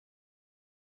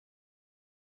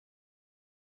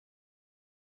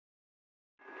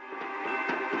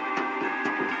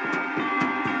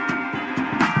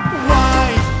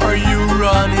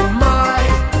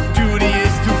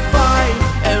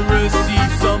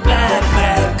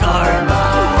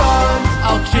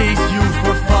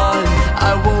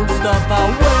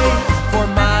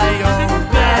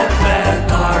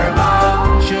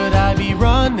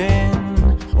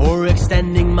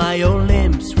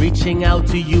reaching out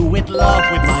to you with love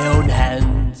with my own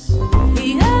hands.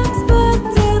 We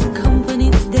expected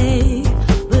company today,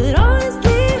 but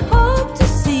honestly hope to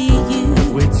see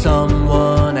you with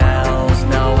someone else.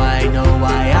 Now I know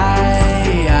why I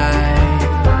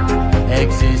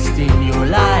exist in your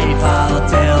life. I'll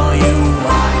tell you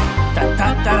why. Da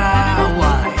da da da,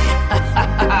 why?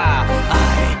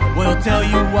 I will tell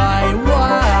you why.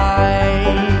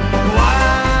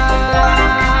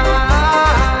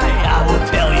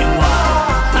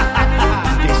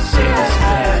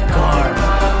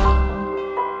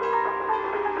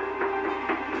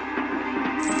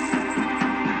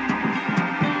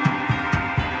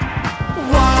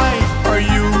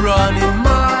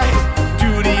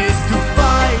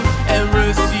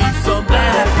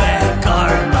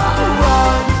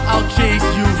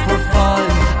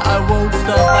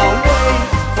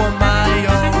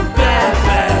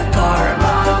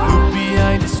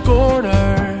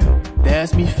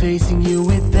 Facing you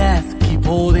with death, keep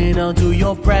holding on to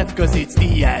your breath, cause it's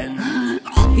the end.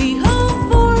 He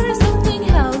hoped for something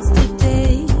else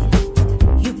today.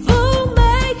 You will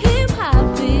make him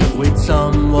happy with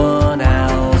someone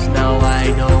else. Now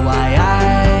I know why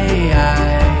I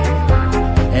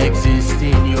exist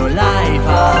in your life.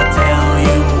 I'll tell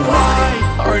you why.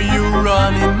 Are you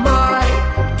running? My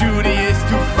duty is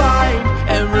to find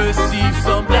and receive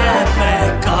some bad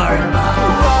karma.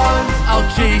 Run, I'll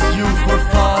chase you for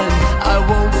fun. I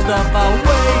won't stop, I'll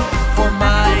wait for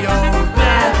my own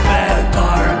bad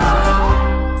karma.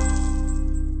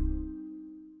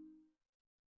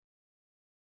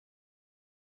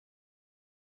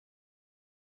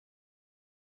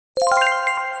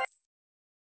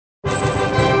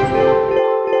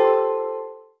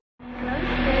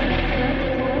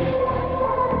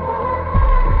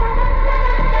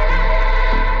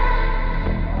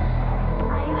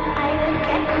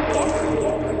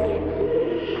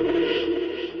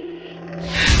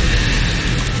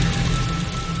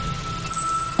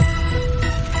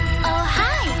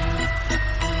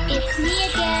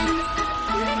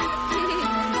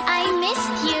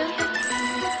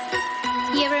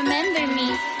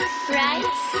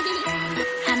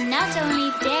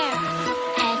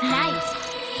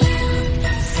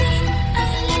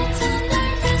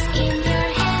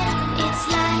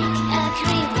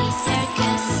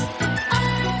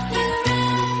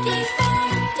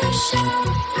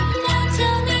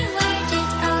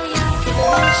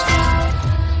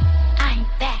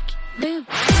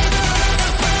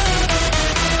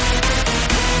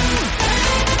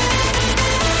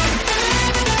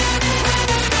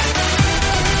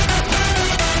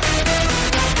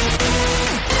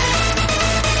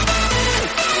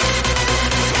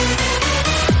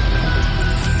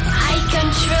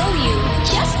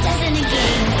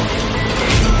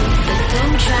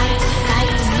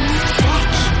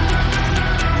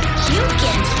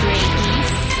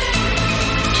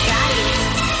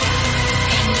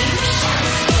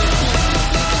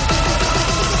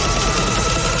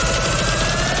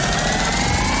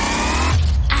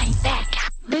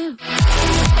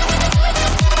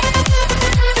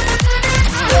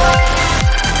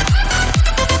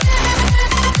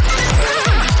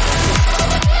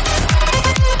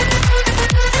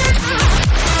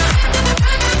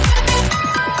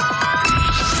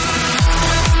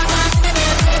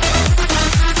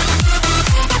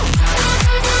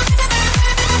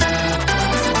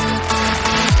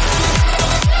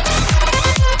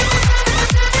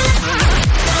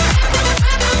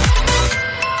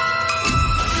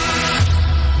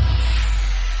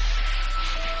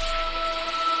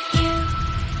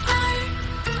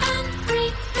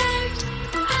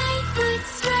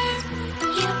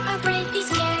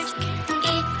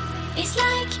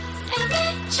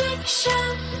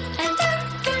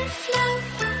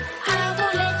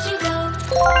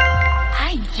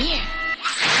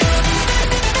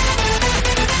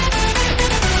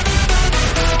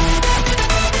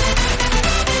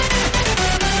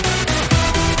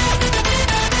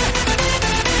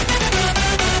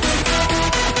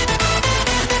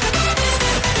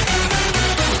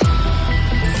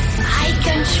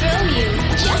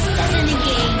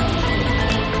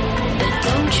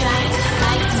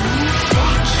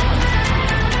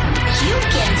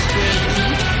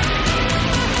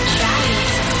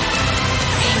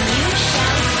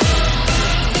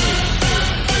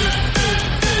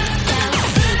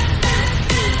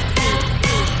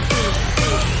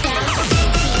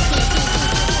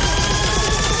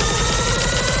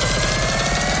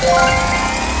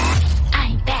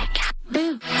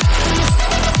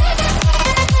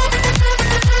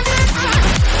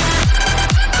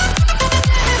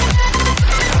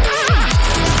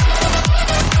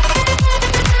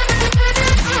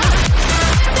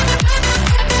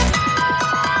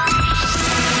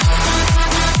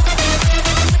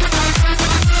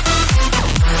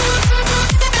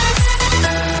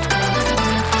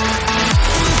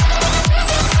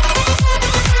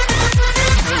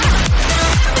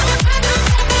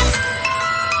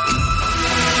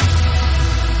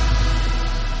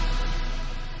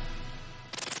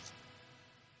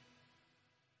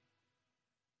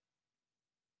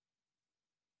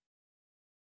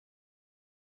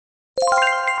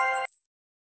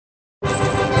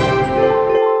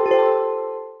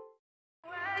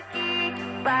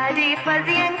 fuzzy,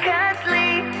 fuzzy and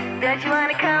cuddly. Don't you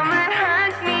wanna come and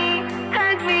hug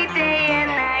me day and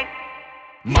night?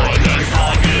 My name's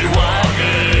Huggy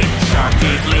Wuggy. Sharp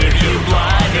teeth leave you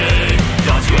bloody.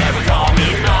 Don't you ever call me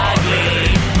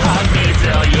ugly. Hug me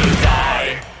till you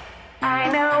die. I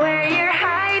know where you're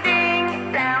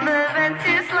hiding, down the vent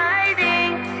to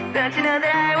sliding. Don't you know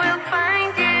that I will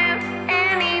find you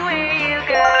anywhere you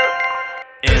go?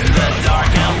 In the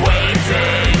dark I'm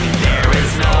waiting. There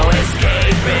is no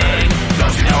escaping.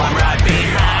 Don't you know I'm right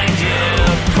behind you,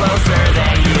 closer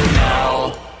than you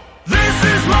know. This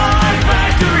is my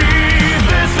factory,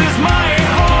 this is my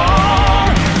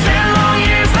home. 10 long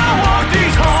years I walk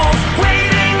these halls,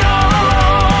 waiting all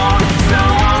alone. So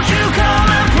won't you come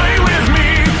and play with me,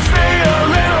 stay a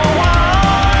little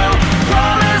while.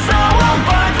 Promise I won't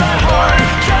bite that hard,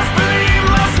 just believe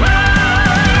my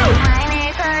smile. My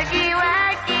name's Huggy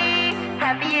Wuggy.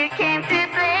 Happy you came to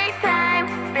Playtime.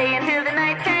 Stay until the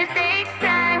night turns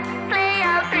daytime. Play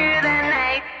all through the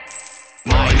night.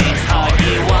 My name's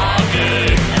Huggy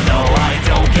Wuggy, and though I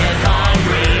don't get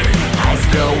hungry, I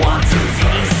still want to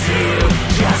taste you,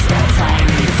 just a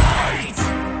tiny bite.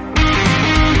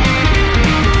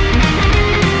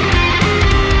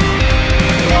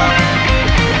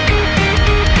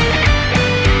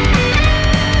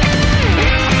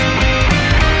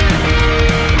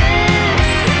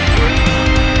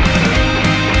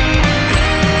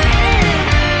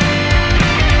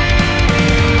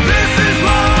 This is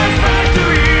my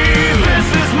factory, this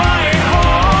is my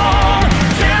home.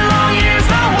 10 long years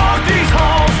I walk these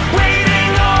halls,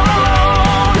 waiting all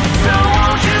alone. So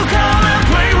won't you come and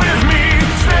play with me,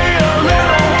 stay a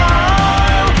little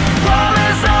while.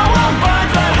 Promise I won't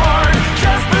bite that hard,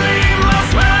 just believe my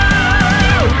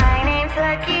smile. My name's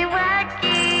Huggy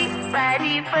Wuggy.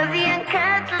 Fuzzy, fuzzy and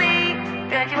cuddly.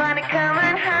 Don't you wanna come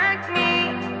and hug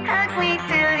me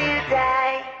till you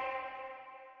die?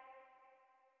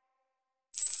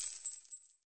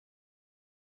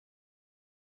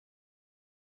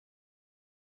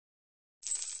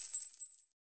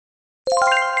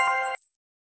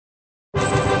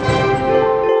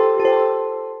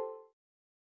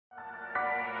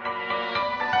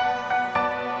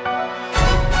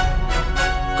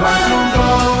 Cartoon Go,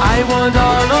 I want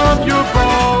all of your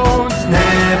bones.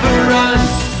 Never run,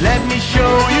 let me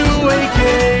show you a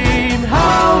game,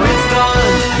 how it's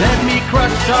done. Let me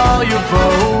crush all your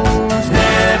bones.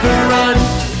 Never run,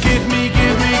 give me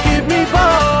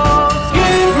bones.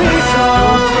 Give me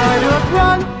some, try to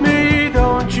run me,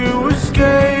 don't you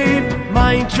escape.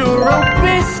 Mind your own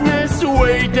business,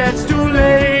 wait, that's too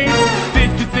late.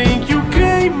 Did you think you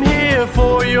came here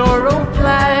for your own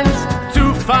plans?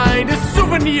 To find a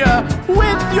souvenir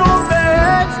with your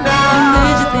beds now.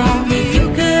 Did you think that you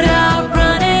could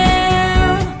outrun him?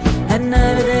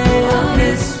 Another day of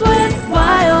his sweat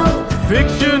wild.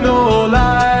 Fictional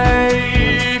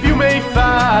life you may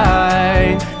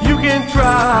find, you can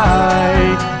try,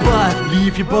 but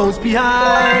leave your bones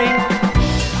behind.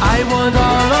 I want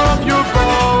all of your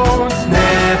bones.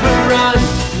 Never run,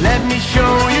 let me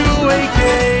show you a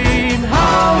game,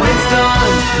 how it's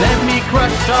done. Let me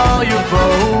crush all your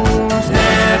bones.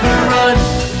 Never run,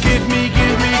 give me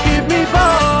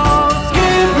bones.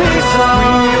 Give me some.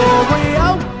 Scream your way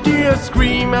out, dear,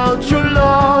 scream out your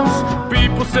lungs.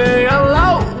 People say I'm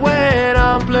loud when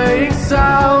I'm playing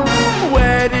sounds.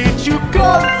 Where did you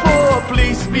come for?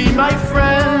 Please be my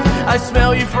friend. I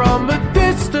smell you from a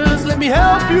distance, let me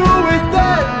help you with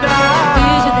that now.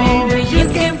 Did you think that you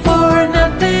came for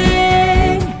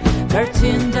nothing?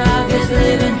 Cartoon dog is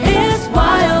living his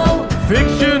wild.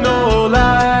 Fictional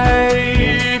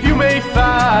life you may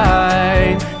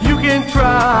find, you can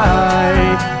try,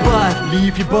 but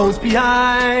leave your bones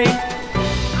behind.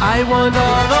 I want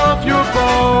all of your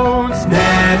bones.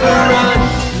 Never run,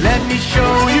 let me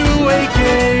show you a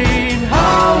game,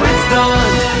 how it's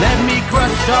done. Let me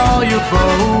crush all your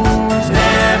bones.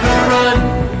 Never run,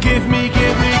 give me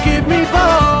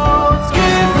bones.